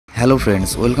Hello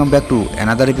friends, welcome back to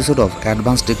another episode of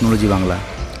advance technology Bangla.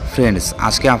 Friends,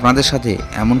 আজকে আপনাদের সাথে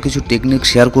এমন কিছু টেকনিক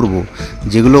শেয়ার করব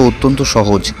যেগুলো অত্যন্ত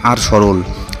সহজ আর সরল,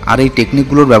 আর এই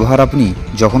টেকনিকগুলোর ব্যবহার আপনি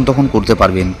যখন তখন করতে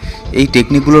পারবেন। এই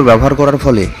টেকনিকগুলোর ব্যবহার করার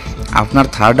ফলে আপনার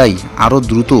থার্ড আই আরও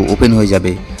দ্রুত ওপেন হয়ে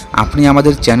যাবে। আপনি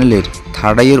আমাদের চ্যানেলের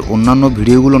থার্ড আইয়ের অন্যান্য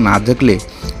ভিডিওগুলো না দেখলে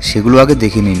সেগুলো আগে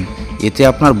দেখে নিন, এতে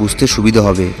আপনার বুঝতে সুবিধা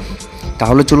হবে।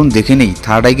 তাহলে চলুন দেখে নেই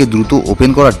থার্ড আইকে দ্রুত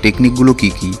ওপেন করার টেকনিকগুলো কী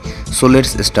কী। So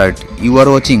let's start. You are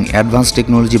watching advance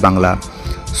technology Bangla.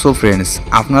 So friends,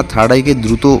 আপনার থার্ড আইকে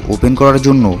দ্রুত ওপেন করার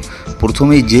জন্য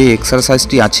প্রথমেই যে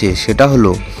এক্সারসাইজটি আছে সেটা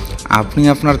হলো আপনি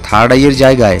আপনার থার্ড আইয়ের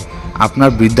জায়গায় আপনার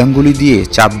বৃদ্ধাঙ্গুলি দিয়ে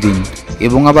চাপ দিন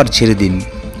এবং আবার ছেড়ে দিন,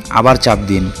 আবার চাপ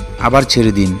দিন, আবার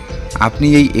ছেড়ে দিন। আপনি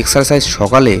এই এক্সারসাইজ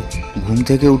সকালে ঘুম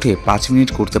থেকে উঠে 5 মিনিট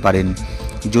করতে পারেন।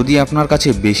 যদি আপনার কাছে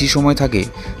বেশি সময় থাকে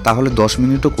তাহলে 10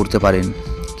 মিনিটও করতে পারেন,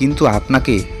 কিন্তু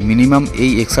আপনাকে মিনিমাম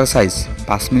এই এক্সারসাইজ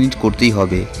 5 মিনিট করতেই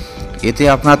হবে। এতে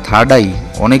আপনার থার্ড আই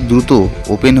অনেক দ্রুত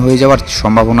ওপেন হয়ে যাওয়ার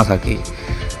সম্ভাবনা থাকে।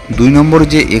 2 নম্বর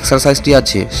যে এক্সারসাইজটি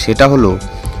আছে সেটা হলো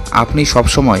আপনি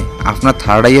সবসময় আপনার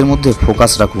থার্ড আইয়ের মধ্যে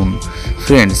ফোকাস রাখুন।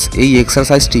 ফ্রেন্ডস, এই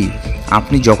এক্সারসাইজটি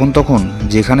আপনি যখন তখন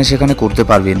যেখানে সেখানে করতে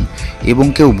পারবেন এবং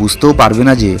কেউ বুঝতেও পারবে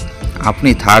না যে আপনি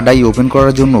থার্ড আই ওপেন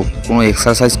করার জন্য কোনো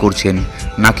এক্সারসাইজ করছেন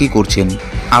নাকি করছেন।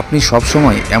 আপনি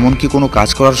সবসময় এমনকি কোনো কাজ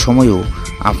করার সময়ও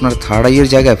আপনার থার্ড আইয়ের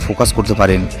জায়গায় ফোকাস করতে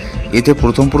পারেন। এতে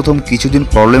প্রথম কিছুদিন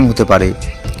প্রবলেম হতে পারে,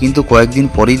 কিন্তু কয়েকদিন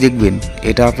পরেই দেখবেন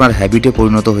এটা আপনার হ্যাবিটে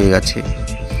পরিণত হয়ে গেছে।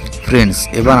 ফ্রেন্ডস,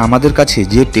 এবার আমাদের কাছে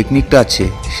যে টেকনিকটা আছে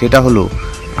সেটা হলো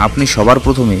আপনি সবার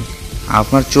প্রথমে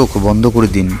আপনার চোখ বন্ধ করে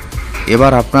দিন।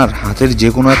 এবার আপনার হাতের যে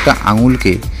কোনো একটা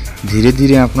আঙুলকে ধীরে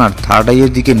ধীরে আপনার থার্ড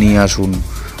আইয়ের দিকে নিয়ে আসুন।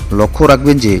 লক্ষ্য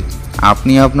রাখবেন যে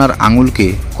আপনি আপনার আঙুলকে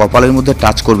কপালের মধ্যে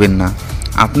টাচ করবেন না।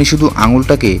 আপনি শুধু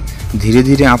আঙুলটাকে ধীরে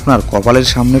ধীরে আপনার কপালের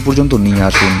সামনে পর্যন্ত নিয়ে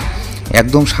আসুন,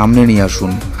 একদম সামনে নিয়ে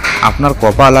আসুন। আপনার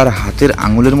কপাল আর হাতের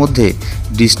আঙুলের মধ্যে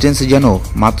ডিস্টেন্স যেন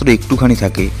মাত্র একটুখানি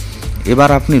থাকে। এবার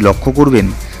আপনি লক্ষ্য করবেন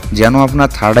যেন আপনার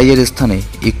থার্ড আইয়ের স্থানে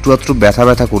একটু আধটু ব্যথা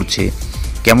ব্যথা করছে,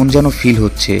 কেমন যেন ফিল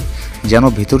হচ্ছে, যেন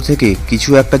ভেতর থেকে কিছু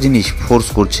একটা জিনিস ফোর্স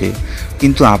করছে।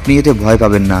 কিন্তু আপনি এতে ভয়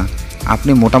পাবেন না।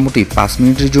 আপনি মোটামুটি 5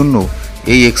 মিনিটের জন্য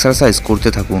এই এক্সারসাইজ করতে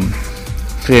থাকুন।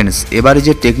 ফ্রেন্ডস, এবারে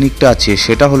যে টেকনিকটা আছে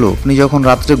সেটা হলো আপনি যখন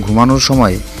রাত্রে ঘুমানোর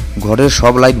সময় ঘরের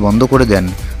সব লাইট বন্ধ করে দেন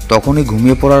তখনই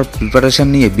ঘুমিয়ে পড়ার প্রিপারেশন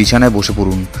নিয়ে বিছানায় বসে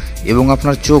পড়ুন এবং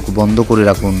আপনার চোখ বন্ধ করে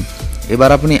রাখুন। এবার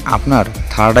আপনি আপনার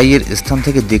থার্ড আইয়ের স্থান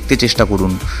থেকে দেখতে চেষ্টা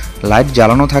করুন। লাইট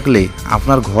জ্বালানো থাকলে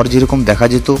আপনার ঘর যেরকম দেখা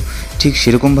যেত ঠিক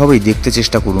সেরকমভাবেই দেখতে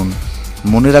চেষ্টা করুন।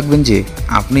 মনে রাখবেন যে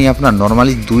আপনি আপনার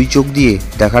নর্মালি 2 চোখ দিয়ে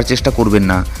দেখার চেষ্টা করবেন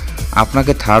না,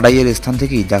 আপনাকে থার্ড আইয়ের স্থান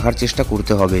থেকেই দেখার চেষ্টা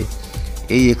করতে হবে।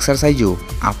 এই এক্সারসাইজও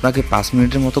আপনাকে 5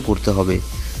 মিনিটের মতো করতে হবে।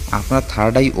 আপনার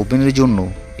থার্ড আই ওপেনের জন্য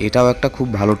এটাও একটা খুব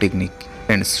ভালো টেকনিক।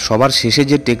 ফ্রেন্ডস, সবার শেষে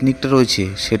যে টেকনিকটা রয়েছে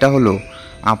সেটা হলো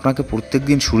আপনাকে প্রত্যেক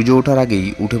দিন সূর্য ওঠার আগেই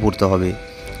উঠে পড়তে হবে।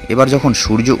 এবার যখন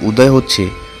সূর্য উদয় হচ্ছে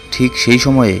ঠিক সেই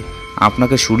সময়ে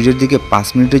আপনাকে সূর্যের দিকে 5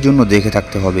 মিনিটের জন্য দেখে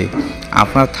থাকতে হবে।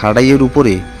 আপনার থার্ড আইয়ের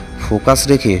উপরে ফোকাস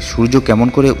রেখে সূর্য কেমন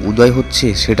করে উদয় হচ্ছে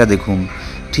সেটা দেখুন।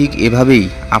 ঠিক এভাবেই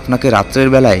আপনাকে রাত্রের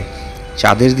বেলায়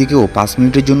চাঁদের দিকেও 5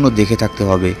 মিনিটের জন্য দেখে থাকতে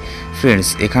হবে। ফ্রেন্ডস,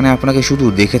 এখানে আপনাকে শুধু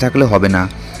দেখে থাকলে হবে না,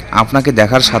 আপনাকে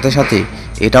দেখার সাথে সাথে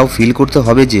এটাও ফিল করতে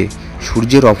হবে যে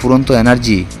সূর্যের অফুরন্ত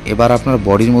এনার্জি এবার আপনার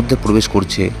বডির মধ্যে প্রবেশ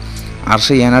করছে, আর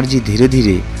সেই এনার্জি ধীরে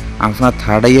ধীরে আপনার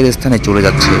থার্ড আইয়ের স্থানে চলে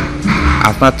যাচ্ছে।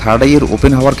 আপনার থার্ড আইয়ের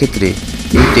ওপেন হওয়ার ক্ষেত্রে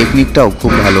এই টেকনিকটাও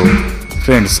খুব ভালো।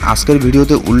 ফ্রেন্ডস, আজকের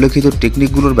ভিডিওতে উল্লেখিত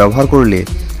টেকনিকগুলোর ব্যবহার করলে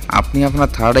আপনি আপনার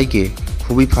থার্ড আইকে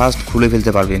খুবই ফাস্ট খুলে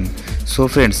ফেলতে পারবেন। সো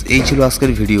ফ্রেন্ডস, এই ছিল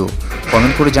আজকের ভিডিও।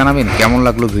 কমেন্ট করে জানাবেন কেমন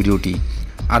লাগলো ভিডিওটি।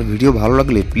 আর ভিডিও ভালো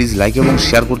লাগলে প্লিজ লাইক এবং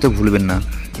শেয়ার করতে ভুলবেন না,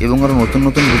 এবং আরও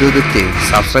নতুন ভিডিও দেখতে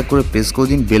সাবস্ক্রাইব করে প্রেস করে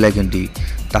দিন বেল আইকনটি,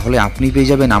 তাহলে আপনি পেয়ে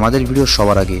যাবেন আমাদের ভিডিও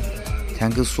সবার আগে।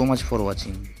 Thank you so much for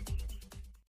watching.